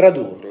non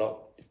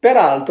tradurlo.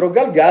 Peraltro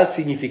galgal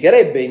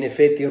significherebbe in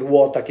effetti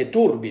ruota che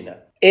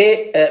turbina.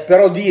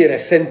 Però dire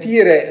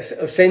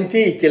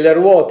sentì che le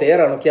ruote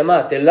erano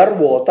chiamate la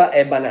ruota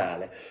è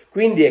banale.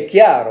 Quindi è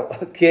chiaro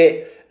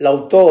che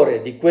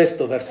l'autore di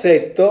questo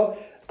versetto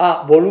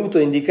ha voluto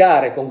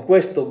indicare con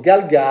questo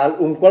galgal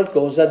un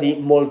qualcosa di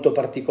molto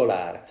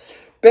particolare.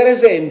 Per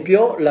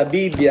esempio, la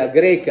Bibbia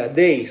greca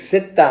dei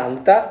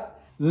 70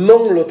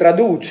 non lo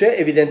traduce,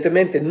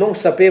 evidentemente non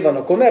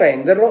sapevano come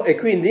renderlo e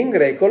quindi in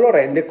greco lo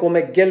rende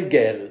come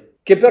gelgel,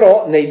 che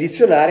però nei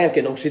dizionari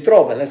anche non si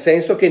trova, nel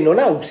senso che non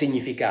ha un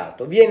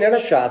significato, viene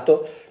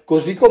lasciato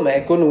così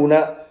com'è con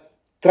una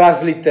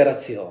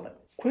traslitterazione.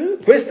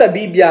 Questa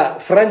Bibbia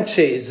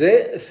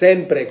francese,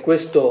 sempre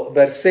questo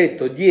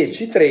versetto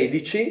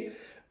 10-13,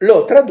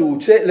 lo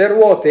traduce: le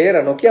ruote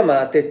erano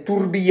chiamate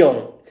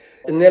tourbillon.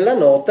 Nella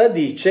nota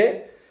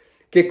dice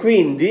che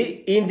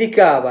quindi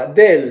indicava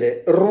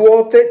delle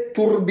ruote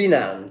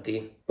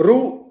turbinanti,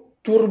 roue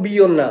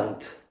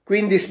tourbillonnante,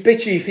 quindi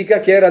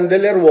specifica che erano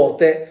delle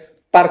ruote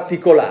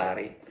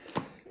particolari.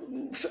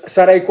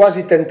 Sarei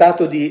quasi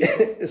tentato di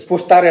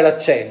spostare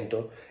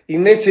l'accento,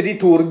 invece di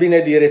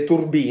turbine dire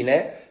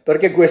turbine,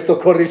 perché questo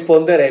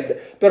corrisponderebbe,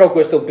 però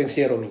questo è un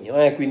pensiero mio,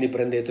 quindi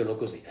prendetelo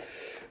così.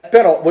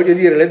 Però voglio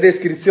dire, le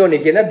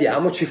descrizioni che ne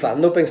abbiamo ci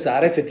fanno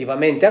pensare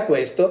effettivamente a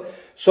questo,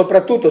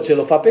 soprattutto ce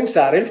lo fa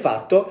pensare il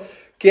fatto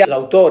che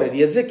l'autore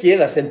di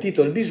Ezechiele ha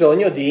sentito il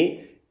bisogno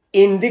di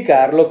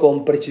indicarlo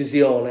con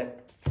precisione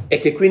e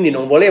che quindi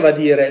non voleva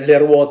dire le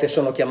ruote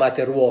sono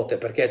chiamate ruote,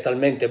 perché è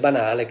talmente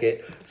banale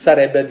che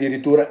sarebbe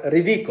addirittura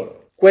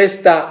ridicolo.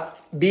 Questa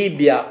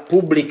Bibbia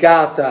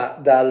pubblicata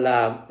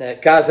dalla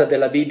Casa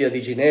della Bibbia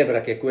di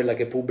Ginevra, che è quella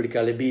che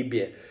pubblica le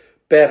Bibbie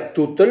per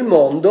tutto il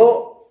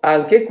mondo,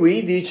 anche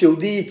qui dice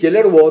udii che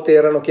le ruote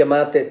erano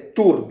chiamate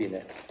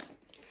turbine.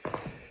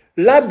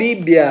 La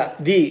Bibbia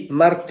di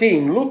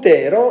Martin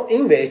Lutero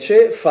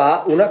invece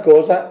fa una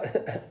cosa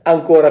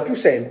ancora più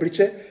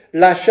semplice,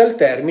 lascia il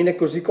termine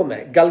così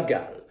com'è,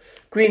 galgal.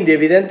 Quindi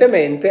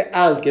evidentemente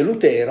anche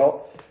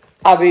Lutero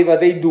aveva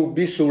dei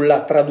dubbi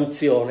sulla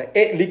traduzione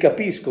e li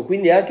capisco,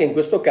 quindi anche in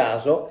questo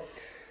caso,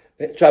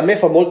 cioè a me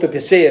fa molto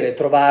piacere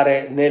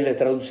trovare nelle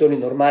traduzioni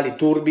normali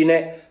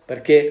turbine,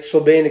 perché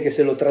so bene che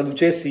se lo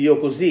traducessi io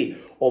così,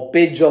 o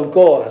peggio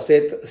ancora,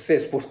 se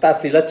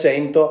spostassi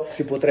l'accento,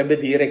 si potrebbe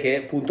dire che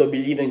appunto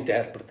Biglino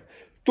interpreta.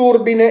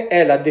 Turbine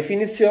è la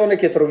definizione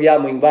che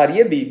troviamo in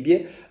varie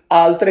Bibbie,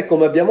 altre,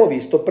 come abbiamo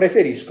visto,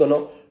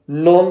 preferiscono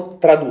non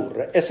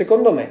tradurre e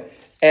secondo me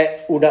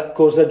è una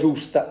cosa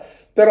giusta.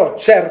 Però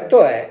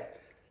certo è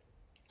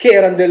che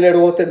erano delle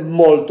ruote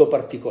molto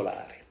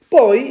particolari.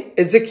 Poi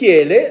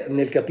Ezechiele,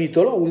 nel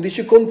capitolo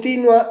 11,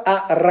 continua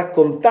a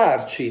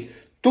raccontarci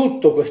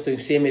tutto questo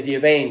insieme di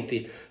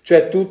eventi,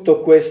 cioè tutto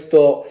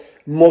questo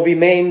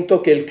movimento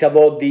che il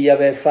kavod di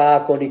Yahweh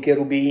fa con i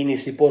cherubini,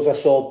 si posa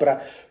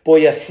sopra,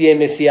 poi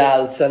assieme si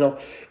alzano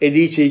e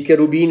dice i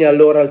cherubini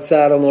allora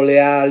alzarono le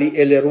ali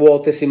e le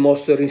ruote si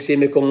mossero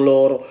insieme con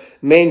loro,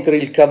 mentre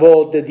il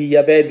kavod di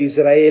Yahweh di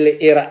Israele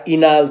era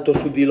in alto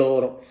su di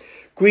loro.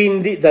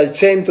 Quindi dal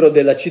centro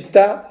della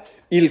città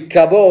il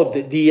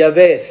kavod di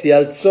Yahweh si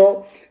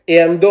alzò e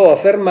andò a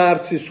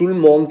fermarsi sul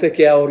monte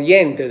che è a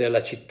oriente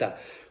della città.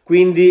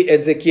 Quindi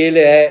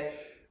Ezechiele è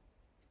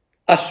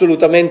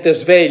assolutamente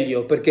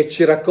sveglio, perché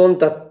ci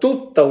racconta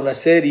tutta una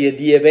serie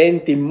di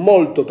eventi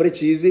molto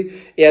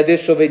precisi e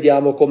adesso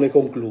vediamo come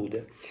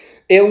conclude.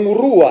 E un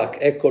ruach,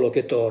 eccolo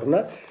che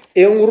torna,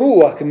 e un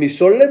ruach mi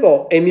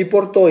sollevò e mi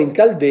portò in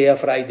Caldea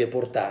fra i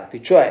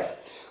deportati. Cioè,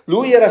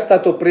 lui era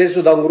stato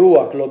preso da un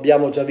ruach, lo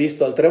abbiamo già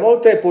visto altre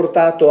volte, e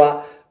portato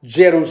a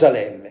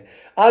Gerusalemme.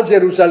 A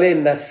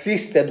Gerusalemme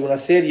assiste ad una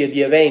serie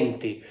di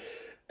eventi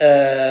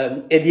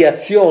e di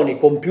azioni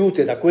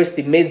compiute da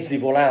questi mezzi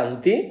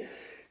volanti,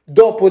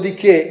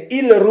 dopodiché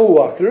il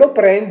ruach lo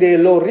prende e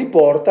lo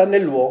riporta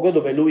nel luogo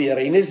dove lui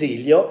era in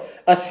esilio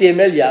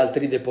assieme agli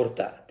altri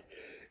deportati.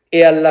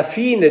 E alla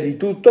fine di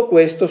tutto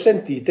questo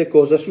sentite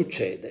cosa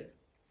succede.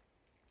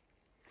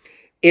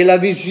 E la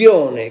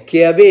visione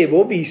che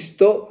avevo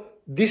visto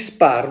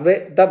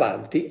disparve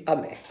davanti a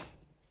me.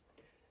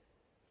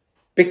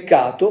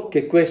 Peccato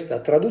che questa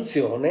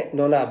traduzione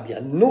non abbia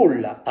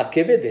nulla a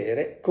che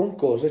vedere con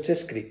cosa c'è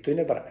scritto in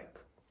ebraico.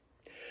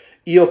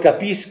 Io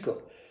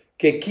capisco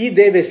che chi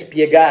deve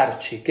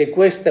spiegarci che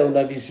questa è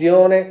una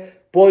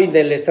visione, poi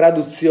nelle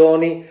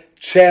traduzioni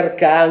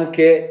cerca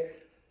anche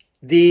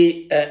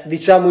di,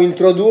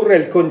 introdurre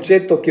il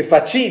concetto che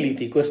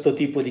faciliti questo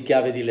tipo di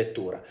chiave di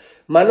lettura.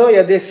 Ma noi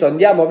adesso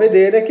andiamo a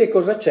vedere che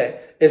cosa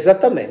c'è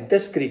esattamente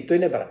scritto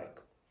in ebraico.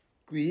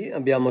 Qui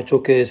abbiamo ciò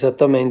che è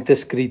esattamente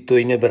scritto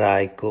in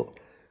ebraico.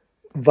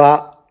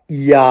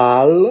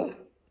 Vayal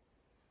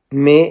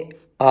me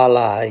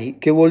alai,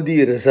 che vuol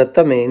dire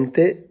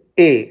esattamente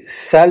e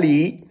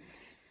salì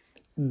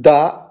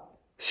da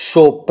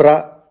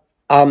sopra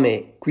a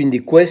me.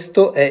 Quindi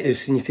questo è il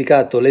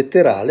significato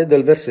letterale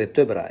del versetto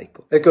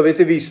ebraico. Ecco,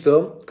 avete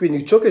visto?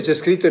 Quindi ciò che c'è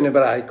scritto in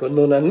ebraico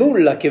non ha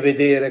nulla a che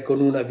vedere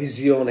con una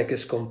visione che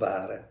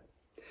scompare.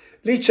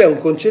 Lì c'è un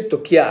concetto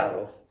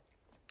chiaro.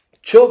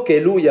 Ciò che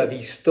lui ha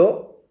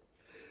visto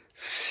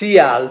si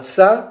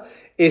alza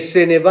e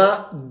se ne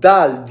va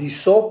dal di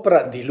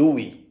sopra di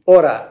lui.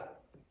 Ora,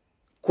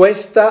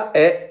 questa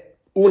è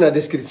una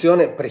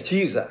descrizione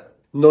precisa,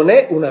 non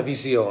è una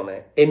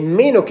visione, e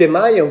meno che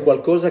mai è un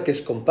qualcosa che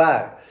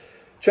scompare.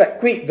 Cioè,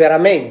 qui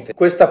veramente,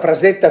 questa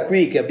frasetta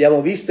qui che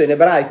abbiamo visto in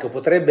ebraico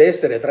potrebbe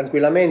essere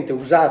tranquillamente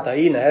usata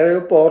in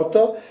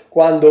aeroporto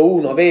quando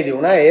uno vede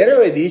un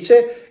aereo e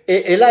dice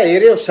e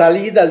l'aereo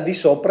salì dal di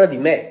sopra di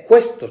me.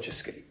 Questo c'è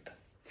scritto.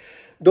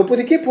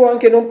 Dopodiché può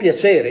anche non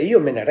piacere, io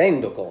me ne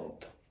rendo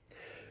conto,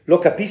 lo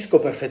capisco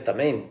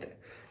perfettamente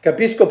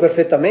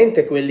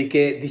quelli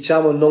che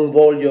non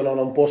vogliono,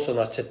 non possono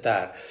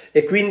accettare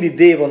e quindi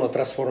devono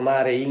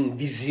trasformare in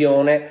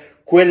visione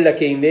quella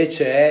che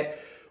invece è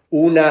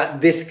una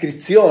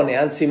descrizione,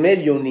 anzi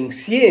meglio un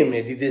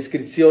insieme di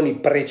descrizioni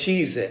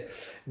precise,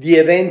 di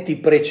eventi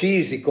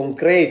precisi,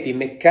 concreti,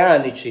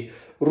 meccanici,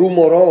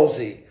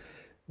 rumorosi,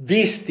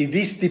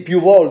 visti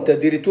più volte.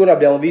 Addirittura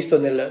abbiamo visto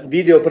nel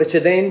video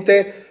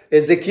precedente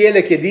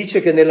Ezechiele che dice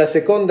che nella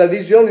seconda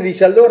visione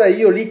dice allora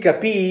io lì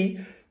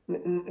capii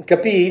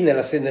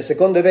nel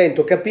secondo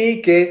evento capii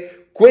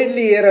che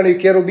quelli erano i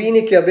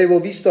cherubini che avevo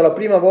visto la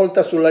prima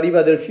volta sulla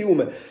riva del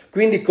fiume,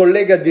 quindi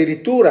collega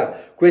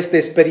addirittura queste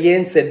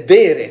esperienze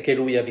vere che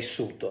lui ha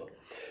vissuto.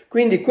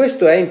 Quindi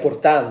questo è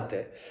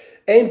importante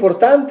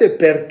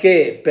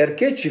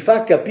perché ci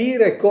fa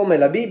capire come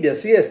la Bibbia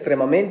sia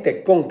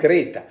estremamente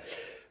concreta.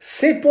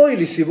 Se poi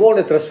li si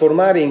vuole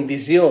trasformare in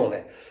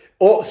visione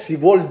o si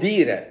vuol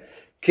dire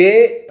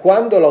che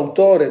quando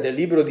l'autore del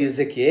libro di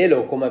Ezechiele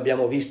o come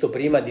abbiamo visto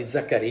prima di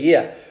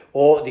Zaccaria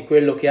o di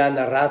quello che ha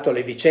narrato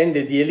le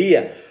vicende di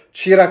Elia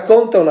ci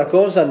racconta una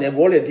cosa ne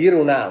vuole dire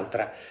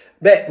un'altra,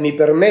 mi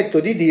permetto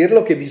di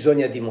dirlo che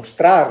bisogna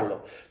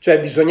dimostrarlo, cioè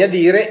bisogna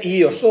dire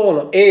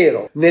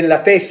ero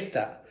nella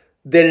testa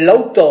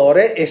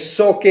dell'autore e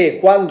so che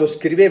quando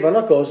scriveva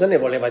una cosa ne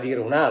voleva dire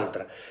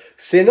un'altra.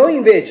 Se noi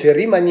invece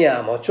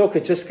rimaniamo a ciò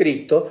che c'è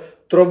scritto,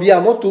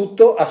 troviamo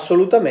tutto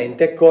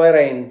assolutamente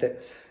coerente.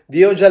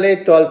 Vi ho già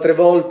letto altre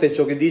volte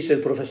ciò che dice il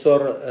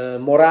professor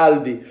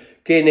Moraldi,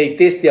 che nei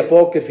testi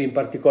apocrifi, in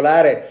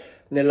particolare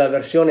nella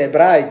versione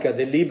ebraica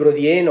del libro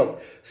di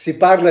Enoch, si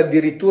parla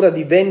addirittura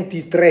di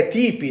 23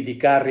 tipi di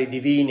carri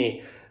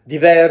divini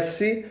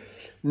diversi.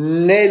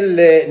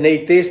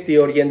 Nei testi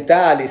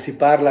orientali si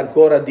parla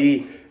ancora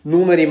di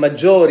numeri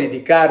maggiori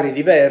di carri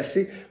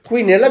diversi.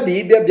 Qui nella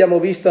Bibbia abbiamo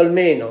visto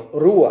almeno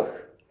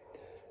Ruach,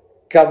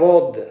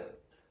 Kavod,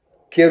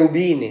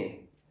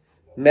 Cherubini,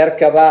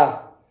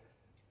 Merkavah,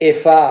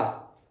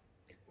 Efa,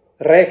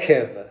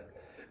 Rechev,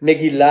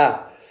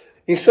 Megillah.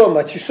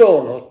 Insomma, ci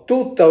sono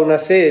tutta una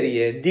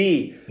serie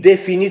di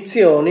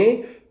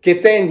definizioni che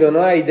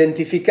tendono a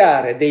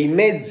identificare dei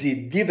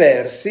mezzi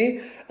diversi,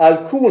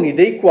 alcuni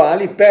dei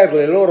quali per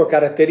le loro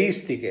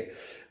caratteristiche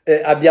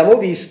abbiamo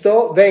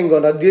visto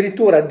vengono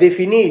addirittura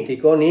definiti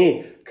con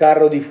i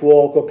carro di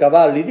fuoco,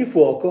 cavalli di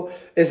fuoco,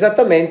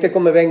 esattamente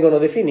come vengono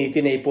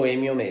definiti nei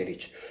poemi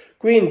omerici.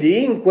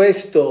 Quindi in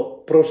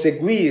questo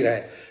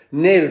proseguire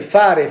nel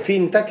fare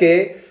finta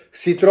che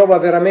si trova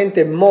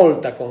veramente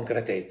molta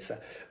concretezza.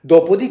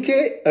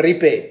 Dopodiché,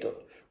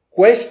 ripeto,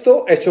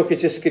 questo è ciò che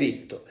c'è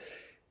scritto.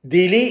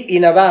 Di lì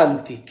in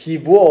avanti chi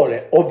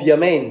vuole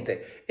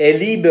ovviamente è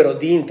libero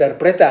di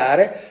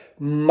interpretare,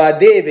 ma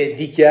deve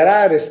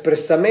dichiarare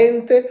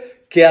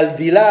espressamente che al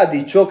di là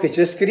di ciò che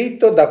c'è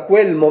scritto, da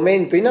quel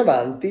momento in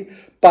avanti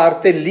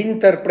parte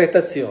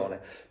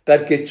l'interpretazione,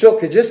 perché ciò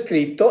che c'è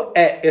scritto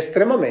è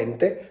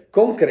estremamente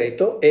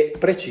concreto e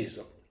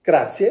preciso.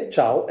 Grazie,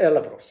 ciao e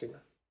alla prossima.